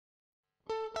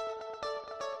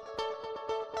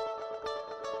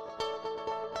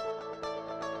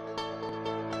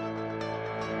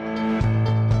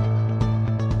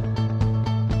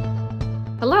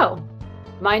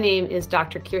My name is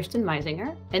Dr. Kirsten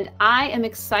Meisinger, and I am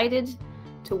excited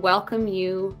to welcome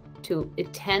you to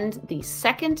attend the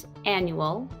second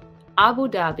annual Abu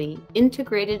Dhabi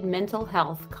Integrated Mental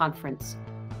Health Conference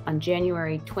on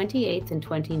January 28th and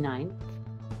 29th,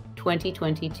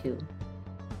 2022.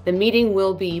 The meeting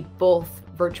will be both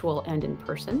virtual and in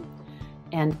person,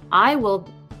 and I will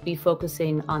be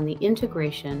focusing on the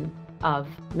integration of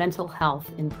mental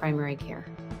health in primary care.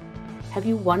 Have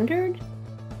you wondered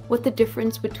what the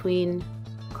difference between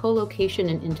co-location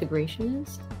and integration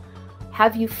is?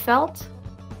 Have you felt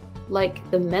like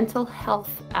the mental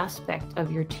health aspect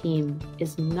of your team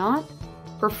is not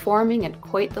performing at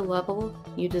quite the level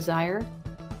you desire?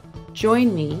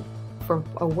 Join me for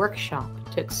a workshop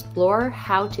to explore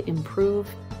how to improve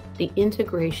the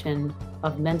integration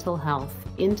of mental health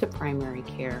into primary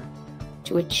care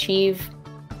to achieve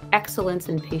excellence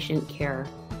in patient care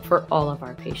for all of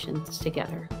our patients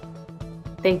together.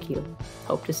 Thank you.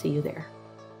 Hope to see you there.